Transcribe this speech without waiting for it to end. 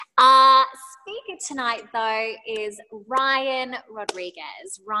speaking tonight, though, is Ryan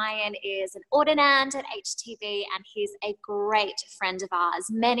Rodriguez. Ryan is an ordinand at HTB, and he's a great friend of ours.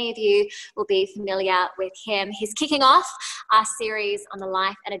 Many of you will be familiar with him. He's kicking off our series on the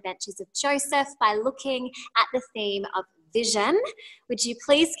life and adventures of Joseph by looking at the theme of vision. Would you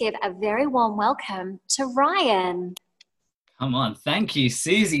please give a very warm welcome to Ryan? Come on. Thank you,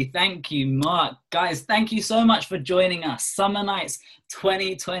 Susie. Thank you, Mark. Guys, thank you so much for joining us. Summer Nights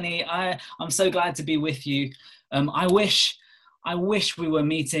 2020. I'm so glad to be with you. I wish we were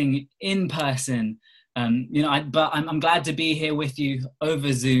meeting in person, but I'm glad to be here with you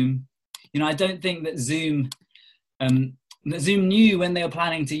over Zoom. I don't think that Zoom knew when they were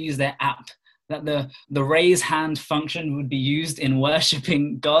planning to use their app that the raise hand function would be used in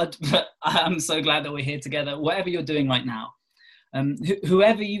worshiping God. But I'm so glad that we're here together, whatever you're doing right now.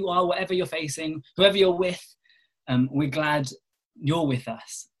 Whoever you are, whatever you're facing, whoever you're with, we're glad you're with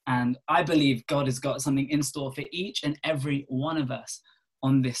us. And I believe God has got something in store for each and every one of us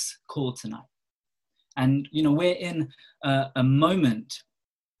on this call tonight. And, we're in a moment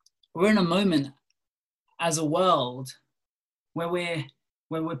as a world where we're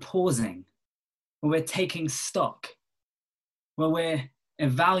pausing, where we're taking stock, where we're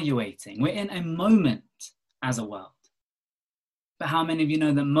evaluating. We're in a moment as a world. But how many of you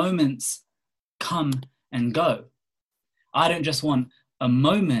know that moments come and go? I don't just want a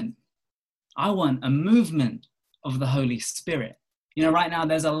moment. I want a movement of the Holy Spirit. Right now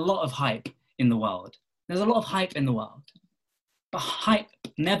there's a lot of hype in the world. But hype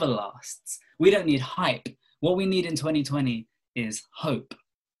never lasts. We don't need hype. What we need in 2020 is hope.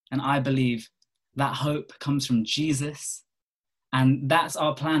 And I believe that hope comes from Jesus. And that's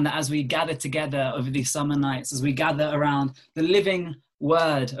our plan, that as we gather together over these summer nights, as we gather around the living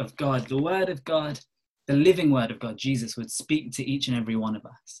word of God, the word of God, the living word of God, Jesus would speak to each and every one of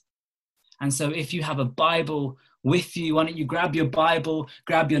us. And so if you have a Bible with you, why don't you grab your Bible,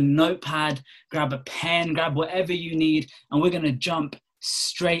 grab your notepad, grab a pen, grab whatever you need, and we're going to jump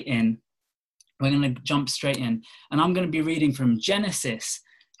straight in. And I'm going to be reading from Genesis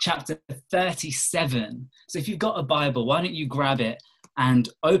chapter 37. So if you've got a Bible, why don't you grab it and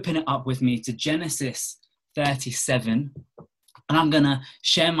open it up with me to Genesis 37. And I'm going to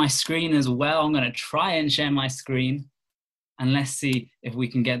share my screen as well. I'm going to try and share my screen. And let's see if we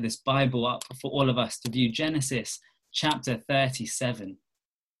can get this Bible up for all of us to view. Genesis chapter 37.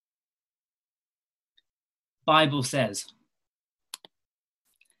 Bible says,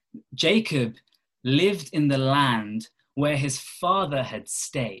 Jacob lived in the land where his father had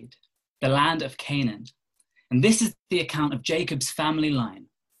stayed, the land of Canaan. And this is the account of Jacob's family line.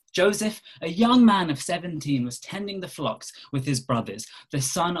 Joseph, a young man of 17, was tending the flocks with his brothers, the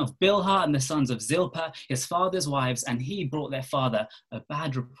son of Bilhah and the sons of Zilpah, his father's wives, and he brought their father a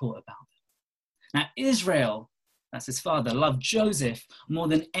bad report about them. Now Israel, that's his father, loved Joseph more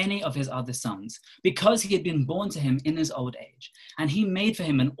than any of his other sons, because he had been born to him in his old age, and he made for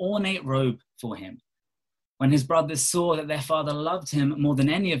him an ornate robe for him. When his brothers saw that their father loved him more than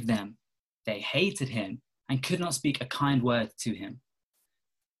any of them, they hated him and could not speak a kind word to him.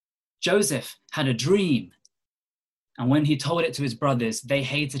 Joseph had a dream, and when he told it to his brothers, they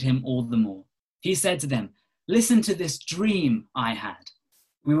hated him all the more. He said to them, "Listen to this dream I had.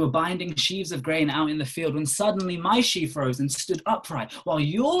 We were binding sheaves of grain out in the field when suddenly my sheaf rose and stood upright, while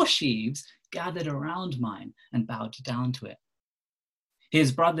your sheaves gathered around mine and bowed down to it."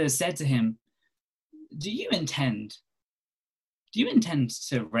 His brothers said to him, Do you intend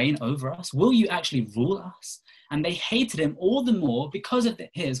to reign over us? Will you actually rule us? And they hated him all the more because of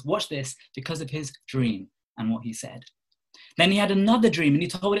because of his dream and what he said. Then he had another dream and he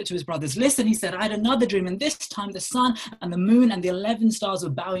told it to his brothers. Listen, he said, I had another dream, and this time the sun and the moon and the 11 stars were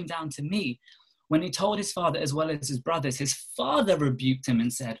bowing down to me. When he told his father as well as his brothers, his father rebuked him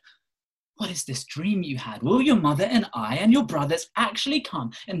and said, What is this dream you had? Will your mother and I and your brothers actually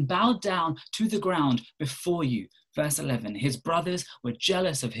come and bow down to the ground before you? Verse 11, his brothers were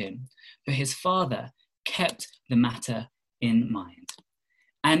jealous of him, but his father kept the matter in mind.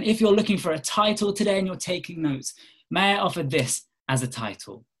 And if you're looking for a title today and you're taking notes, may I offer this as a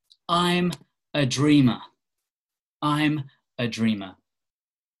title? I'm a dreamer. I'm a dreamer.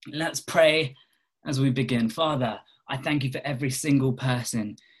 Let's pray as we begin. Father, I thank you for every single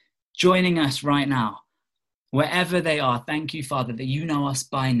person joining us right now, wherever they are. Thank you, Father, that you know us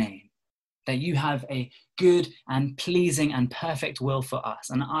by name, that you have a good and pleasing and perfect will for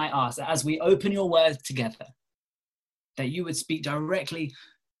us. And I ask that as we open your word together, that you would speak directly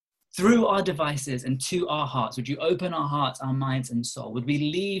through our devices and to our hearts. Would you open our hearts, our minds and soul? Would we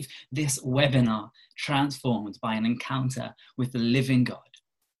leave this webinar transformed by an encounter with the living God?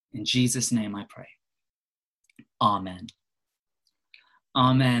 In Jesus' name I pray. Amen.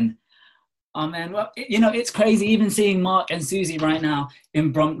 Amen. Amen. Well, it's crazy even seeing Mark and Susie right now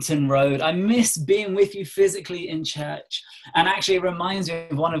in Brompton Road. I miss being with you physically in church. And actually it reminds me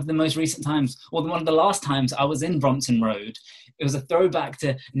of one of the most recent times, or one of the last times I was in Brompton Road. It was a throwback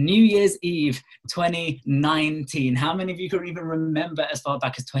to New Year's Eve 2019. How many of you can even remember as far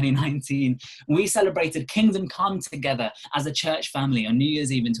back as 2019? We celebrated Kingdom Come together as a church family on New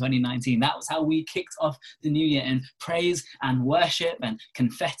Year's Eve in 2019. That was how we kicked off the new year in praise and worship and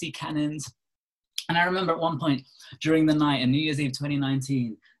confetti cannons. And I remember at one point during the night on New Year's Eve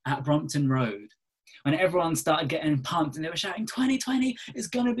 2019 at Brompton Road, when everyone started getting pumped and they were shouting, 2020 is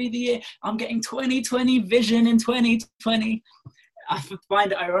going to be the year. I'm getting 2020 vision in 2020. I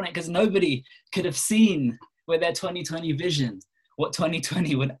find it ironic because nobody could have seen with their 2020 vision what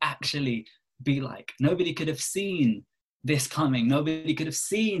 2020 would actually be like. Nobody could have seen this coming. Nobody could have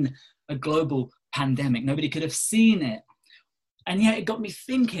seen a global pandemic. Nobody could have seen it. And yet it got me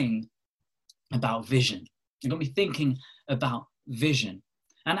thinking about vision. It got me thinking about vision.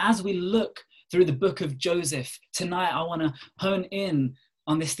 And as we look through the book of Joseph tonight, I want to hone in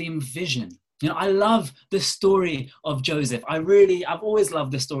on this theme of vision. I love the story of Joseph. I've always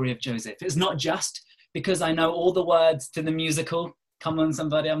loved the story of Joseph. It's not just because I know all the words to the musical. Come on,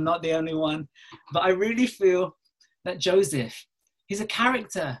 somebody, I'm not the only one. But I really feel that Joseph, he's a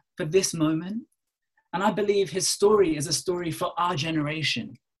character for this moment. And I believe his story is a story for our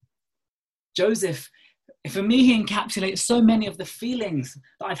generation. Joseph, for me, he encapsulates so many of the feelings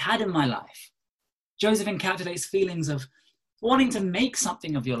that I've had in my life. Joseph encapsulates feelings of wanting to make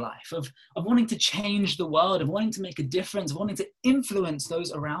something of your life, of wanting to change the world, of wanting to make a difference, of wanting to influence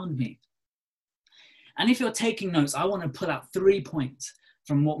those around me. And if you're taking notes, I want to pull out 3 points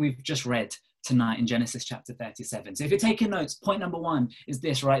from what we've just read tonight in Genesis chapter 37. So if you're taking notes, point number 1 is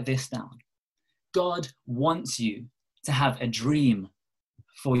this, write this down. God wants you to have a dream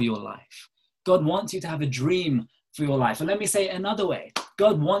for your life. God wants you to have a dream for your life. And let me say it another way.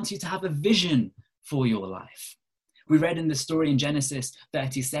 God wants you to have a vision for your life. We read in the story in Genesis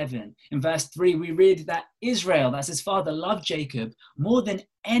 37, in verse 3, we read that Israel, that's his father, loved Jacob more than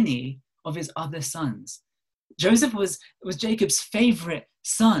any of his other sons. Joseph was Jacob's favorite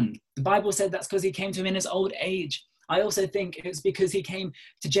son. The Bible said that's because he came to him in his old age. I also think it's because he came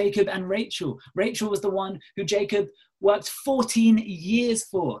to Jacob and Rachel. Rachel was the one who Jacob worked 14 years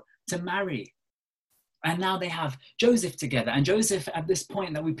for to marry. And now they have Joseph together. And Joseph, at this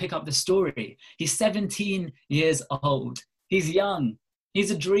point that we pick up the story, he's 17 years old. He's young.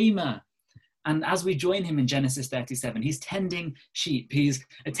 He's a dreamer. And as we join him in Genesis 37, he's tending sheep. He's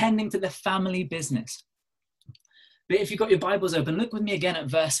attending to the family business. But if you've got your Bibles open, look with me again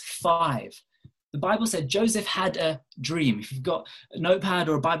at verse 5. The Bible said Joseph had a dream. If you've got a notepad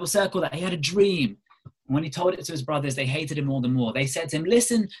or a Bible, circle that. He had a dream. When he told it to his brothers, they hated him all the more. They said to him,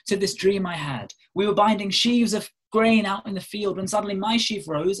 listen to this dream I had. We were binding sheaves of grain out in the field when suddenly my sheaf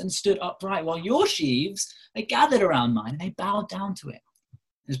rose and stood upright, while your sheaves, they gathered around mine and they bowed down to it.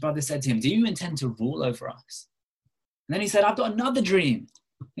 His brothers said to him, do you intend to rule over us? And then he said, I've got another dream.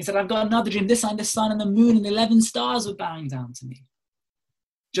 He said, I've got another dream. This time the sun and the moon and the 11 stars were bowing down to me.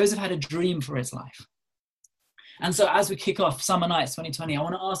 Joseph had a dream for his life. And so as we kick off Summer Nights 2020, I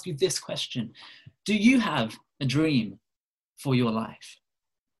want to ask you this question. Do you have a dream for your life?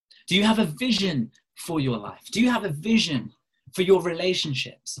 Do you have a vision for your life? Do you have a vision for your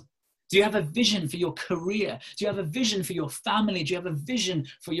relationships? Do you have a vision for your career? Do you have a vision for your family? Do you have a vision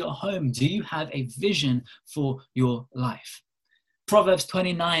for your home? Do you have a vision for your life? Proverbs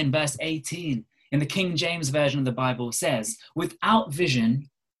 29 verse 18 in the King James Version of the Bible says, without vision,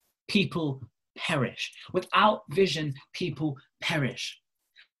 people perish. Without vision, people perish.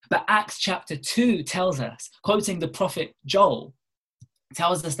 But Acts chapter 2 tells us, quoting the prophet Joel,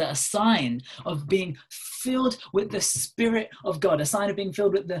 tells us that a sign of being filled with the Spirit of God, a sign of being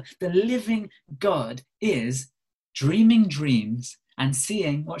filled with the living God is dreaming dreams and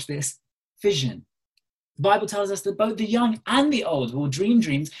seeing, watch this, vision. The Bible tells us that both the young and the old will dream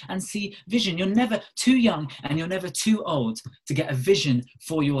dreams and see vision. You're never too young and you're never too old to get a vision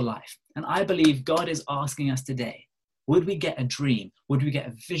for your life. And I believe God is asking us today, would we get a dream? Would we get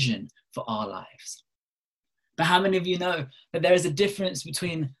a vision for our lives? But how many of you know that there is a difference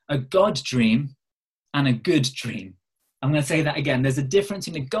between a God dream and a good dream? I'm going to say that again. There's a difference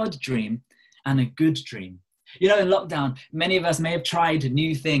between a God dream and a good dream. You know, in lockdown, many of us may have tried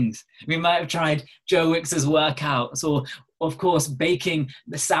new things. We might have tried Joe Wicks' workouts, or of course, baking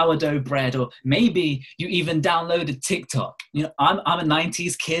the sourdough bread, or maybe you even downloaded TikTok. You know, I'm a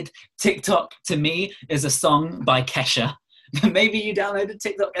 90s kid. TikTok to me is a song by Kesha. Maybe you downloaded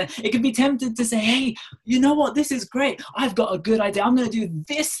TikTok, and it could be tempted to say, hey, you know what? This is great. I've got a good idea. I'm going to do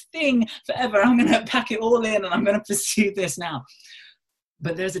this thing forever. I'm going to pack it all in and I'm going to pursue this now.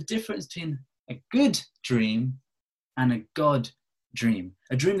 But there's a difference between a good dream and a God dream,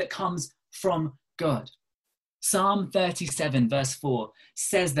 a dream that comes from God. Psalm 37 verse 4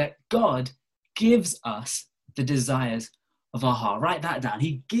 says that God gives us the desires of our heart. Write that down.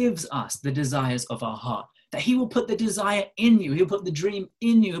 He gives us the desires of our heart. That he will put the desire in you. He'll put the dream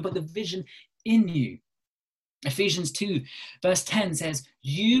in you. He'll put the vision in you. Ephesians 2 verse 10 says,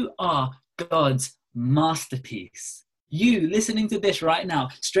 you are God's masterpiece. You listening to this right now,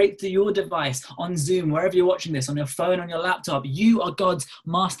 straight to your device, on Zoom, wherever you're watching this, on your phone, on your laptop, you are God's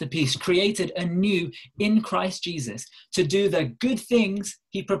masterpiece, created anew in Christ Jesus to do the good things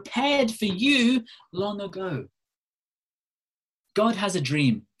he prepared for you long ago. God has a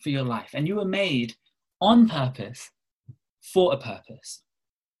dream for your life, and you were made on purpose for a purpose.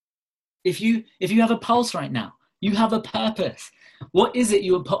 If you have a pulse right now, you have a purpose. What is it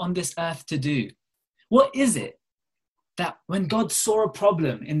you were put on this earth to do? What is it that when God saw a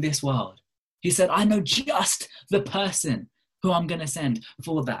problem in this world, he said, I know just the person who I'm going to send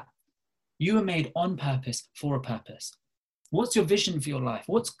for that. You were made on purpose for a purpose. What's your vision for your life?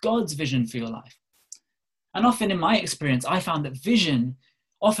 What's God's vision for your life? And often in my experience, I found that vision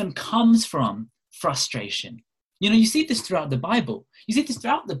often comes from frustration. You know, you see this throughout the Bible.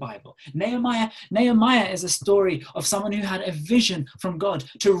 Nehemiah is a story of someone who had a vision from God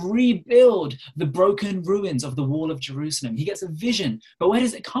to rebuild the broken ruins of the wall of Jerusalem. He gets a vision, but where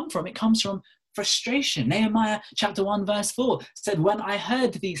does it come from? It comes from frustration. Nehemiah chapter 1 verse 4 said, when I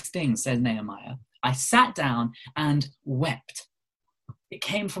heard these things, says Nehemiah, I sat down and wept. It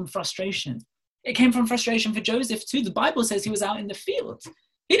came from frustration. It came from frustration for Joseph too. The Bible says he was out in the fields.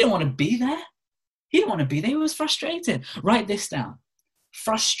 He didn't want to be there. He was frustrated. Write this down.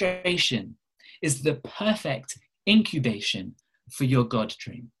 Frustration is the perfect incubation for your God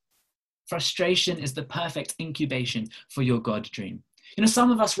dream. Frustration is the perfect incubation for your God dream. You know,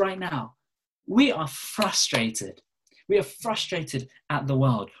 some of us right now, we are frustrated. We are frustrated at the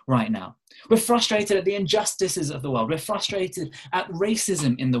world right now. We're frustrated at the injustices of the world. We're frustrated at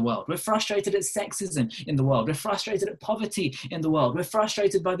racism in the world. We're frustrated at sexism in the world. We're frustrated at poverty in the world. We're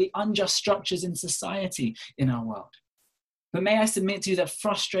frustrated by the unjust structures in society in our world. But may I submit to you that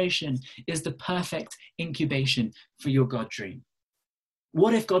frustration is the perfect incubation for your God dream.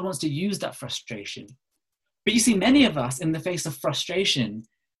 What if God wants to use that frustration? But you see, many of us in the face of frustration,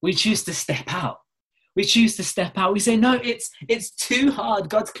 we choose to step out. We choose to step out. We say, no, it's too hard.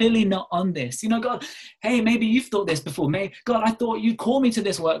 God's clearly not on this. You know, God, hey, maybe you've thought this before. God, I thought you'd call me to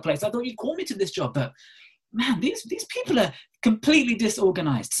this workplace. I thought you'd call me to this job. But man, these people are completely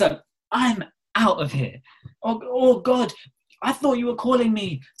disorganized. So I'm out of here. Or God, I thought you were calling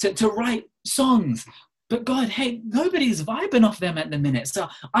me to write songs. But God, hey, nobody's vibing off them at the minute. So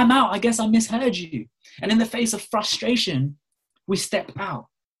I'm out. I guess I misheard you. And in the face of frustration, we step out.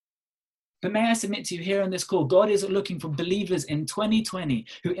 But may I submit to you here on this call, God is looking for believers in 2020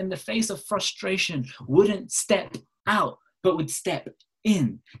 who in the face of frustration wouldn't step out, but would step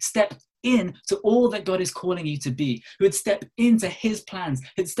in to all that God is calling you to be, who would step into his plans,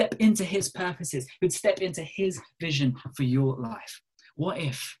 who'd step into his purposes, who'd step into his vision for your life. What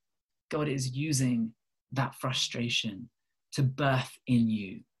if God is using that frustration to birth in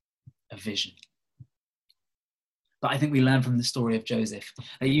you a vision? But I think we learn from the story of Joseph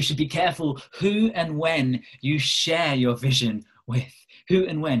that you should be careful who and when you share your vision with. Who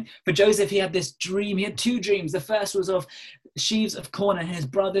and when. For Joseph, he had this dream. He had two dreams. The first was of sheaves of corn and his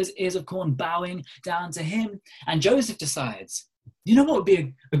brothers' ears of corn bowing down to him. And Joseph decides, you know what would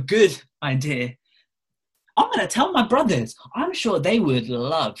be a good idea? I'm going to tell my brothers. I'm sure they would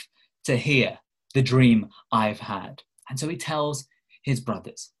love to hear the dream I've had. And so he tells his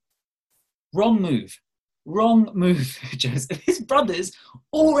brothers. Wrong move, Joseph. His brothers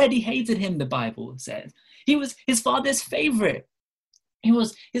already hated him, the Bible says. He was his father's favorite.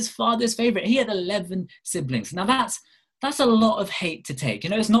 He had 11 siblings. Now that's a lot of hate to take.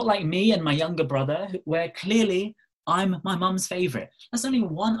 You know, it's not like me and my younger brother, where clearly I'm my mum's favorite. That's only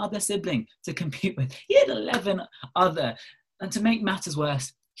one other sibling to compete with. He had 11 other. And to make matters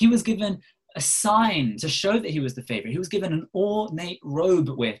worse, he was given a sign to show that he was the favorite. He was given an ornate robe,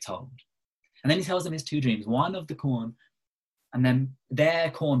 we're told. And then he tells them his two dreams, one of the corn, and then their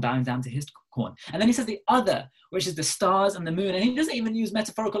corn bowing down to his corn. And then he says the other, which is the stars and the moon. And he doesn't even use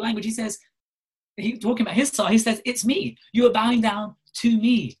metaphorical language. He says, he's talking about his star. He says, it's me. You are bowing down to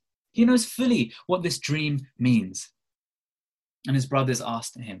me. He knows fully what this dream means. And his brothers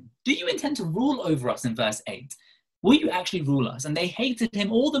asked him, do you intend to rule over us in verse 8? Will you actually rule us? And they hated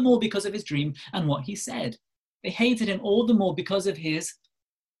him all the more because of his dream and what he said. They hated him all the more because of his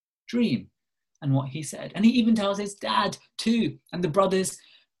dream and what he said. And he even tells his dad too. And the brothers,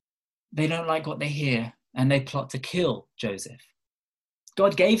 they don't like what they hear and they plot to kill Joseph.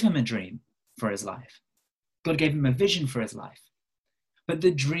 God gave him a dream for his life. God gave him a vision for his life. But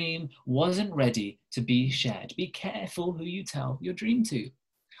the dream wasn't ready to be shared. Be careful who you tell your dream to.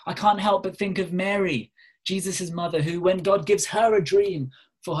 I can't help but think of Mary, Jesus' mother, who when God gives her a dream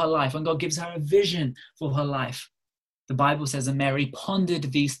for her life, when God gives her a vision for her life, the Bible says that Mary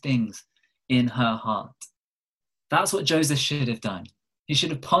pondered these things in her heart. That's what Joseph should have done. He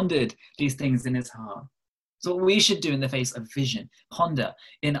should have pondered these things in his heart. So what we should do in the face of vision, ponder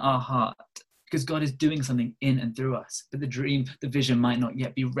in our heart, because God is doing something in and through us. But the dream, the vision might not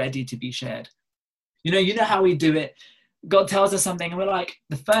yet be ready to be shared. You know how we do it. God tells us something and we're like,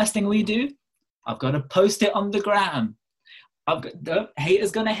 the first thing we do, I've got to post it on the gram.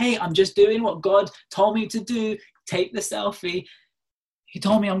 Haters gonna hate. I'm just doing what God told me to do. Take the selfie. He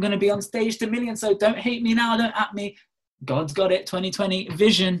told me I'm going to be on stage to millions, so don't hate me now, don't at me. God's got it, 2020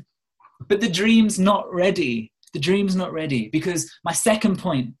 vision. But the dream's not ready. The dream's not ready, because my second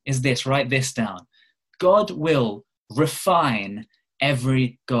point is this, write this down. God will refine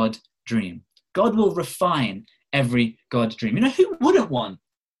every God dream. God will refine every God dream. You know, who wouldn't want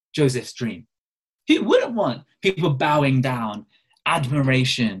Joseph's dream? Who wouldn't want people bowing down,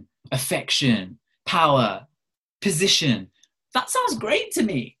 admiration, affection, power, position? That sounds great to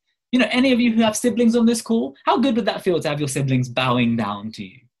me. You know, any of you who have siblings on this call, how good would that feel to have your siblings bowing down to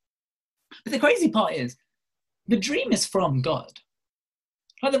you? But the crazy part is, the dream is from God.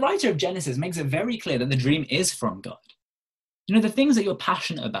 Like the writer of Genesis makes it very clear that the dream is from God. You know, the things that you're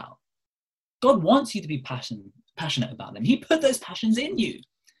passionate about, God wants you to be passionate about them. He put those passions in you.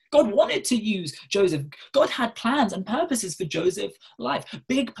 God wanted to use Joseph. God had plans and purposes for Joseph's life.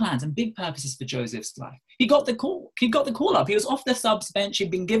 Big plans and big purposes for Joseph's life. He got the call. He got the call up. He was off the subs bench.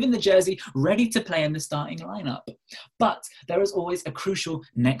 He'd been given the jersey, ready to play in the starting lineup. But there is always a crucial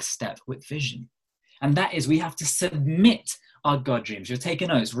next step with vision. And that is, we have to submit our God dreams. You're taking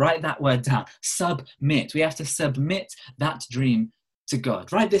notes. Write that word down. Submit. We have to submit that dream to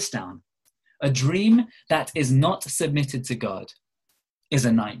God. Write this down. A dream that is not submitted to God is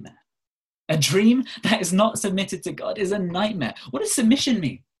a nightmare. A dream that is not submitted to God is a nightmare. What does submission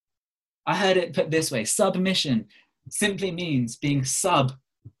mean? I heard it put this way. Submission simply means being sub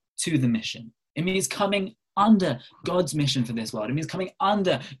to the mission. It means coming under God's mission for this world. It means coming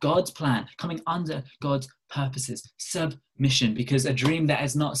under God's plan, coming under God's purposes. Submission, because a dream that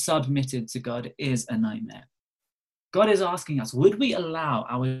is not submitted to God is a nightmare. God is asking us, would we allow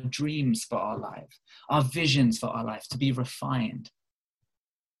our dreams for our life, our visions for our life to be refined?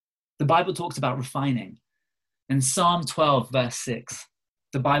 The Bible talks about refining. In Psalm 12, verse 6,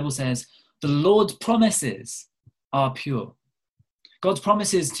 the Bible says, the Lord's promises are pure. God's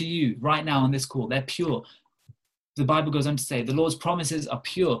promises to you right now on this call, they're pure. The Bible goes on to say, the Lord's promises are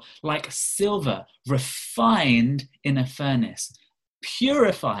pure, like silver refined in a furnace,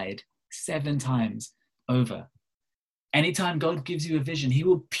 purified 7 times over. Anytime God gives you a vision, he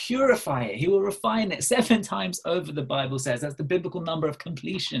will purify it. He will refine it 7 times over, the Bible says. That's the biblical number of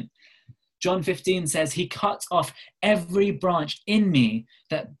completion. John 15 says, he cuts off every branch in me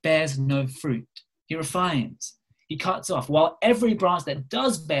that bears no fruit. He refines. He cuts off. While every branch that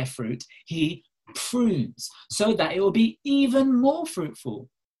does bear fruit, he prunes so that it will be even more fruitful.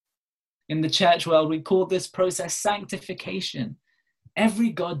 In the church world, we call this process sanctification. Every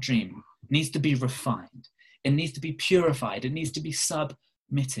God dream needs to be refined. It needs to be purified. It needs to be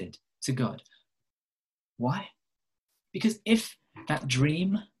submitted to God. Why? Because if that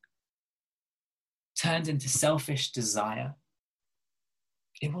dream turns into selfish desire,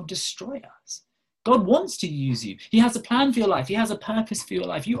 it will destroy us. God wants to use you. He has a plan for your life. He has a purpose for your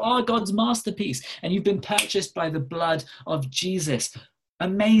life. You are God's masterpiece, and you've been purchased by the blood of Jesus.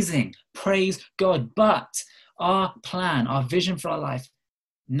 Amazing. Praise God. But our plan, our vision for our life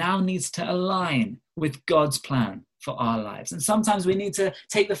now needs to align with God's plan for our lives. And sometimes we need to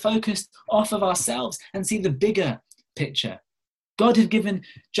take the focus off of ourselves and see the bigger picture. God had given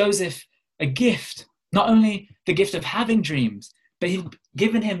Joseph a gift, not only the gift of having dreams, but he'd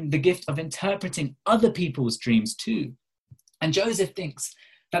given him the gift of interpreting other people's dreams too. And Joseph thinks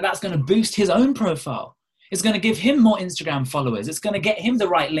that that's going to boost his own profile. It's going to give him more Instagram followers. It's going to get him the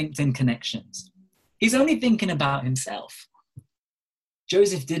right LinkedIn connections. He's only thinking about himself.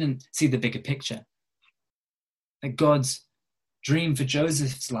 Joseph didn't see the bigger picture. That God's dream for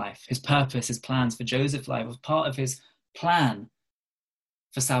Joseph's life, his purpose, his plans for Joseph's life was part of his plan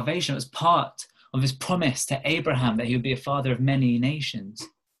for salvation. It was part of his promise to Abraham that he would be a father of many nations.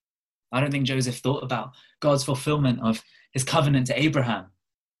 I don't think Joseph thought about God's fulfillment of his covenant to Abraham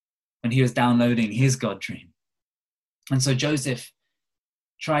when he was downloading his God dream. And so Joseph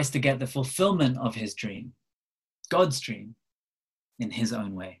tries to get the fulfillment of his dream, God's dream, in his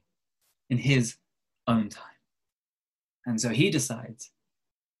own way, in his own time. And so he decides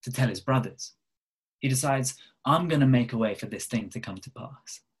to tell his brothers. He decides, I'm going to make a way for this thing to come to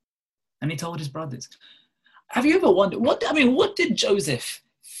pass. And he told his brothers. Have you ever wondered, what did Joseph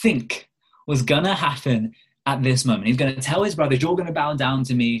think was going to happen at this moment? He's going to tell his brothers, you're going to bow down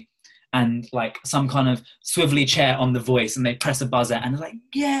to me, and like some kind of swivelly chair on The Voice, and they press a buzzer and it's like,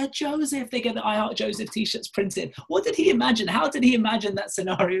 yeah, Joseph, they get the I Heart Joseph t-shirts printed. What did he imagine? How did he imagine that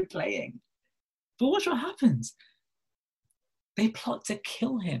scenario playing? But watch what happens. They plot to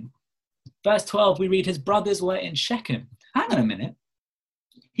kill him. Verse 12, we read, his brothers were in Shechem. Hang on a minute.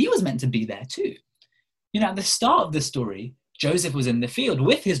 He was meant to be there too. You know, at the start of the story, Joseph was in the field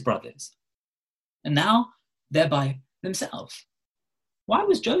with his brothers. And now they're by themselves. Why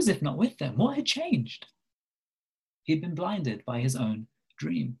was Joseph not with them? What had changed? He'd been blinded by his own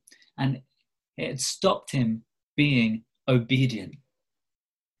dream, and it had stopped him being obedient.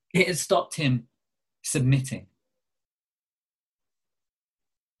 It had stopped him submitting.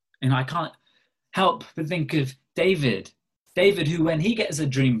 And I can't help but think of David. David, who when he gets a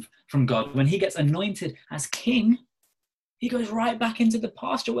dream from God, when he gets anointed as king, he goes right back into the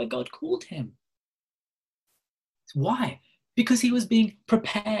pasture where God called him. Why? Because he was being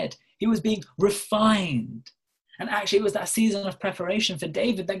prepared. He was being refined. And actually it was that season of preparation for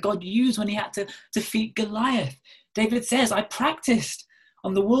David that God used when he had to defeat Goliath. David says, I practiced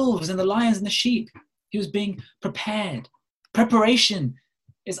on the wolves and the lions and the sheep. He was being prepared. Preparation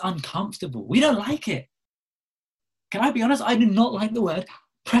is uncomfortable. We don't like it. Can I be honest? I do not like the word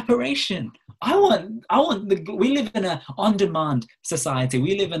preparation. We live in an on-demand society.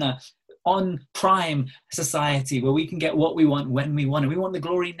 We live in a on-prime society where we can get what we want when we want it. We want the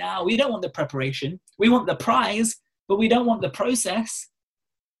glory now. We don't want the preparation. We want the prize, but we don't want the process.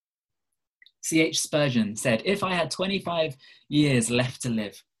 C.H. Spurgeon said, if I had 25 years left to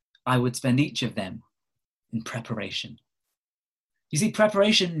live, I would spend each of them in preparation. You see,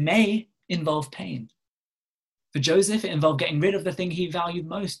 preparation may involve pain. For Joseph, it involved getting rid of the thing he valued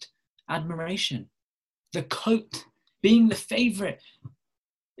most, admiration. The coat, being the favorite.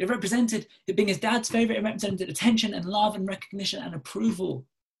 It represented it being his dad's favorite. It represented attention and love and recognition and approval.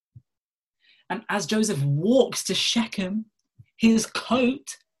 And as Joseph walks to Shechem, his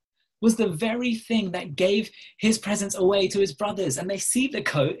coat was the very thing that gave his presence away to his brothers. And they see the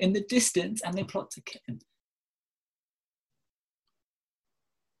coat in the distance and they plot to kill him.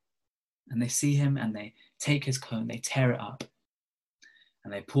 And they see him and they take his coat and they tear it up.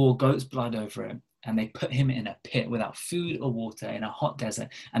 And they pour goat's blood over it. And they put him in a pit without food or water in a hot desert.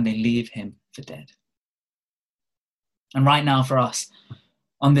 And they leave him for dead. And right now for us,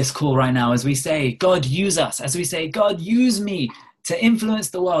 on this call right now, as we say, God use us. As we say, God use me to influence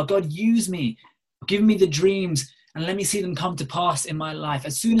the world. God use me. Give me the dreams and let me see them come to pass in my life.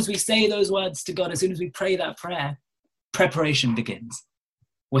 As soon as we say those words to God, as soon as we pray that prayer, preparation begins.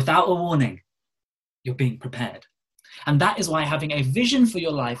 Without a warning, you're being prepared. And that is why having a vision for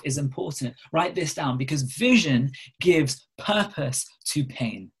your life is important. Write this down, because vision gives purpose to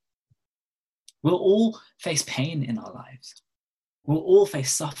pain. We'll all face pain in our lives. We'll all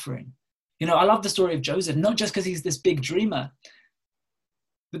face suffering. You know, I love the story of Joseph, not just because he's this big dreamer,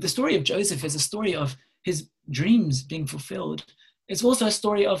 but the story of Joseph is a story of his dreams being fulfilled. It's also a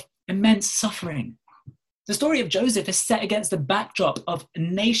story of immense suffering. The story of Joseph is set against the backdrop of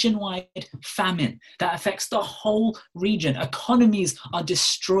nationwide famine that affects the whole region. Economies are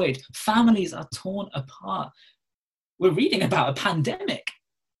destroyed. Families are torn apart. We're reading about a pandemic.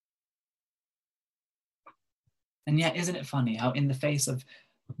 And yet, isn't it funny how in the face of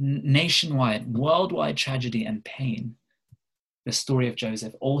nationwide, worldwide tragedy and pain, the story of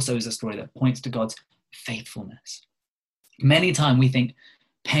Joseph also is a story that points to God's faithfulness. Many times we think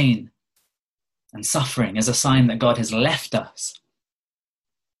pain and suffering is a sign that God has left us.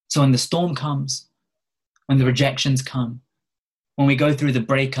 So when the storm comes, when the rejections come, when we go through the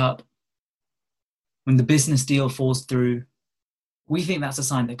breakup, when the business deal falls through, we think that's a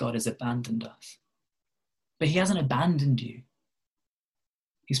sign that God has abandoned us. But he hasn't abandoned you.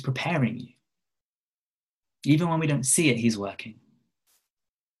 He's preparing you. Even when we don't see it, he's working.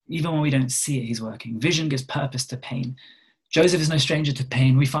 Even when we don't see it, he's working. Vision gives purpose to pain. Joseph is no stranger to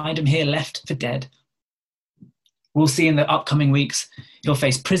pain. We find him here left for dead. We'll see in the upcoming weeks, he'll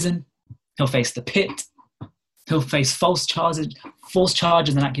face prison, he'll face the pit, he'll face false charges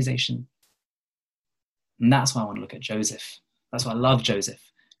and accusation. And that's why I want to look at Joseph. That's why I love Joseph,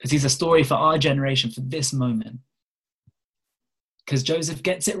 because he's a story for our generation, for this moment. Because Joseph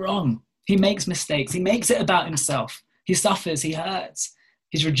gets it wrong. He makes mistakes. He makes it about himself. He suffers. He hurts.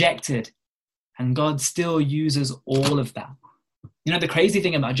 He's rejected. And God still uses all of that. You know, the crazy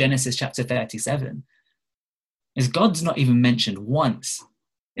thing about Genesis chapter 37 is God's not even mentioned once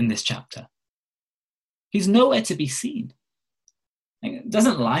in this chapter. He's nowhere to be seen.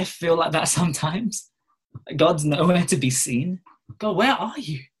 Doesn't life feel like that sometimes? God's nowhere to be seen. God, where are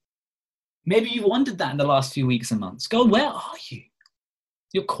you? Maybe you've wondered that in the last few weeks and months. God, where are you?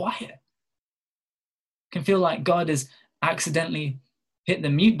 You're quiet. It can feel like God has accidentally hit the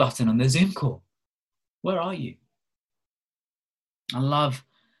mute button on the Zoom call. Where are you? I love,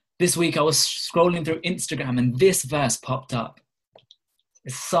 this week I was scrolling through Instagram and this verse popped up.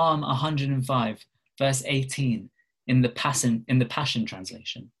 It's Psalm 105, verse 18 in the Passion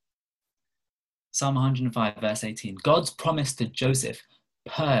Translation. Psalm 105, verse 18. God's promise to Joseph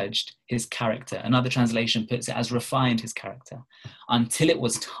purged his character. Another translation puts it as refined his character until it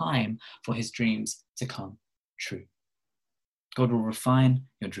was time for his dreams to come true. God will refine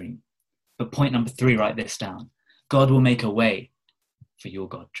your dream. But point number 3, write this down. God will make a way for your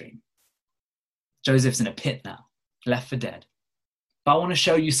God dream. Joseph's in a pit now, left for dead. But I want to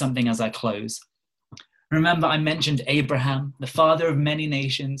show you something as I close. Remember, I mentioned Abraham, the father of many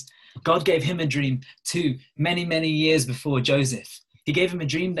nations. God gave him a dream too, many, many years before Joseph. He gave him a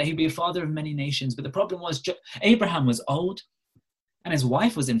dream that he'd be a father of many nations. But the problem was Abraham was old and his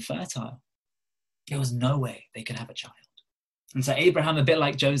wife was infertile. There was no way they could have a child. And so Abraham, a bit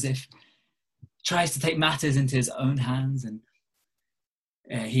like Joseph, tries to take matters into his own hands, and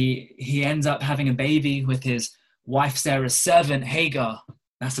he ends up having a baby with his wife Sarah's servant Hagar.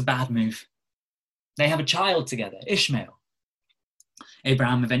 That's a bad move. They have a child together, Ishmael.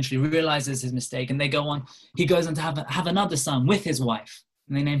 Abraham eventually realizes his mistake, and they go on. He goes on to have another son with his wife,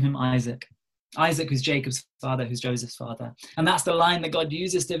 and they name him Isaac. Isaac, who's Jacob's father, who's Joseph's father. And that's the line that God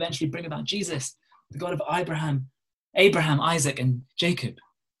uses to eventually bring about Jesus, the God of Abraham, Isaac, and Jacob.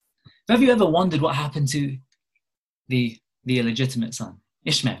 Have you ever wondered what happened to the illegitimate son,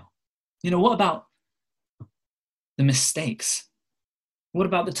 Ishmael? You know, what about the mistakes? What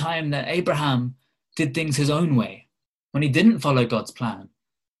about the time that Abraham did things his own way when he didn't follow God's plan?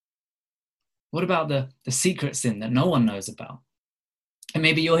 What about the secret sin that no one knows about? And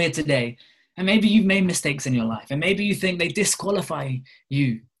maybe you're here today, and maybe you've made mistakes in your life, and maybe you think they disqualify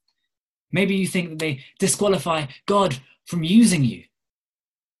you. Maybe you think that they disqualify God from using you.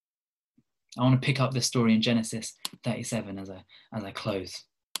 I want to pick up this story in Genesis 37 as I close.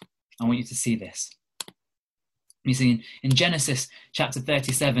 I want you to see this. You see, in Genesis chapter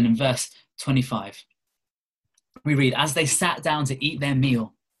 37 and verse 25, we read, as they sat down to eat their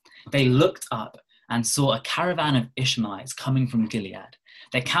meal, they looked up and saw a caravan of Ishmaelites coming from Gilead.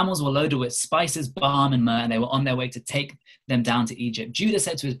 Their camels were loaded with spices, balm, and myrrh, and they were on their way to take them down to Egypt. Judah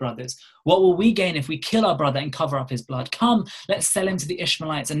said to his brothers, what will we gain if we kill our brother and cover up his blood? Come, let's sell him to the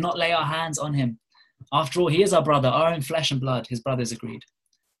Ishmaelites and not lay our hands on him. After all, he is our brother, our own flesh and blood. His brothers agreed.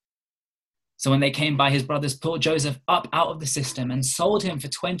 So when they came by, his brothers pulled Joseph up out of the cistern and sold him for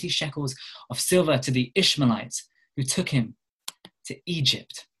 20 shekels of silver to the Ishmaelites, who took him to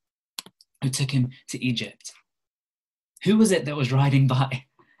Egypt. Who was it that was riding by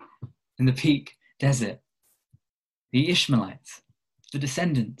in the Peak Desert? The Ishmaelites, the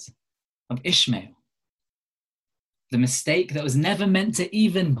descendants of Ishmael. The mistake that was never meant to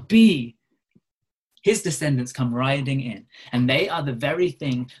even be. His descendants come riding in, and they are the very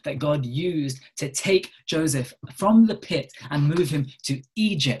thing that God used to take Joseph from the pit and move him to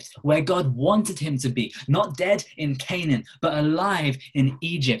Egypt, where God wanted him to be, not dead in Canaan, but alive in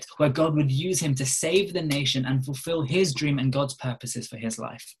Egypt, where God would use him to save the nation and fulfill his dream and God's purposes for his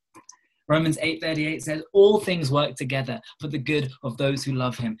life. Romans 8:38 says, all things work together for the good of those who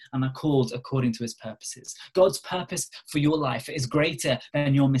love him and are called according to his purposes. God's purpose for your life is greater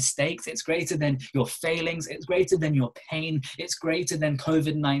than your mistakes. It's greater than your failings. It's greater than your pain. It's greater than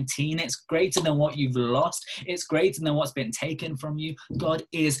COVID-19. It's greater than what you've lost. It's greater than what's been taken from you. God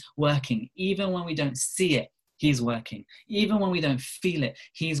is working. Even when we don't see it, he's working. Even when we don't feel it,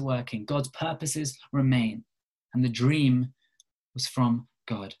 he's working. God's purposes remain. And the dream was from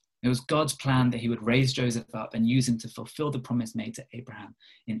God. It was God's plan that he would raise Joseph up and use him to fulfill the promise made to Abraham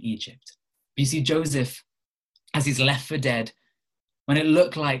in Egypt. But you see, Joseph, as he's left for dead, when it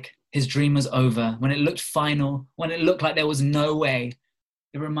looked like his dream was over, when it looked final, when it looked like there was no way,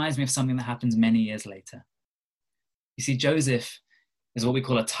 it reminds me of something that happens many years later. You see, Joseph is what we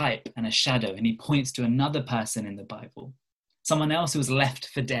call a type and a shadow, and he points to another person in the Bible, someone else who was left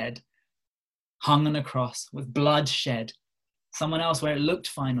for dead, hung on a cross with blood shed. Someone else where it looked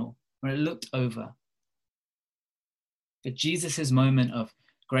final, where it looked over. But Jesus' moment of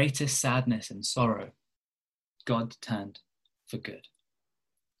greatest sadness and sorrow, God turned for good.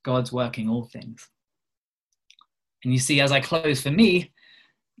 God's working all things. And you see, as I close, for me,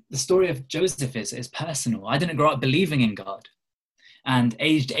 the story of Joseph is personal. I didn't grow up believing in God. And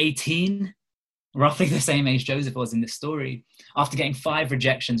aged 18, roughly the same age Joseph was in this story, after getting 5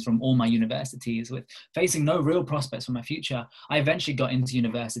 rejections from all my universities, with facing no real prospects for my future, I eventually got into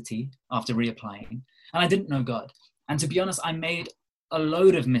university after reapplying, and I didn't know God. And to be honest, I made a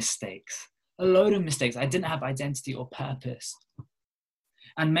load of mistakes. I didn't have identity or purpose,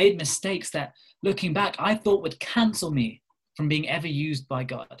 and made mistakes that, looking back, I thought would cancel me from being ever used by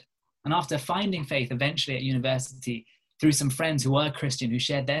God. And after finding faith eventually at university through some friends who were Christian, who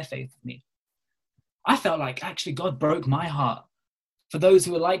shared their faith with me, I felt like actually God broke my heart for those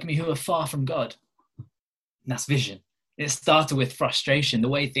who were like me, who were far from God. And that's vision. It started with frustration, the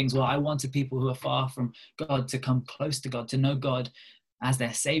way things were. I wanted people who are far from God to come close to God, to know God as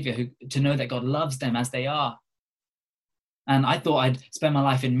their savior, to know that God loves them as they are. And I thought I'd spend my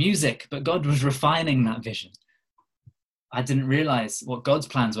life in music, but God was refining that vision. I didn't realize what God's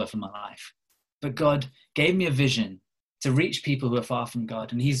plans were for my life, but God gave me a vision to reach people who are far from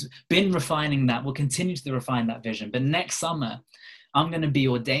God. And he's been refining that, will continue to refine that vision. But next summer, I'm going to be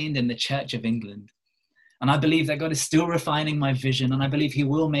ordained in the Church of England. And I believe that God is still refining my vision, and I believe he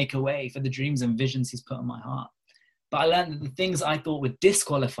will make a way for the dreams and visions he's put in my heart. But I learned that the things I thought would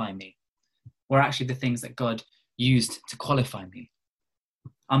disqualify me were actually the things that God used to qualify me.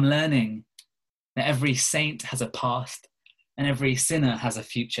 I'm learning that every saint has a past and every sinner has a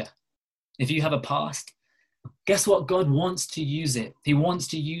future. If you have a past, guess what? God wants to use it. He wants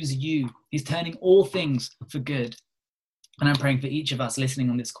to use you. He's turning all things for good. And I'm praying for each of us listening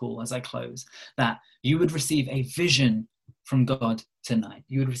on this call as I close, that you would receive a vision from God tonight.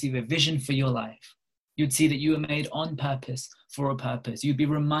 You would receive a vision for your life. You'd see that you were made on purpose for a purpose. You'd be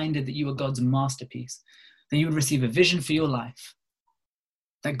reminded that you are God's masterpiece. Then you would receive a vision for your life,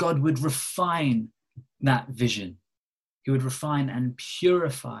 that God would refine that vision. He would refine and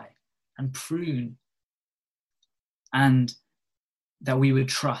purify and prune, and that we would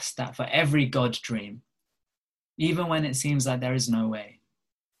trust that for every God dream, even when it seems like there is no way,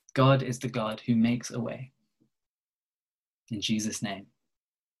 God is the God who makes a way. In Jesus' name,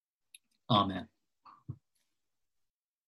 amen.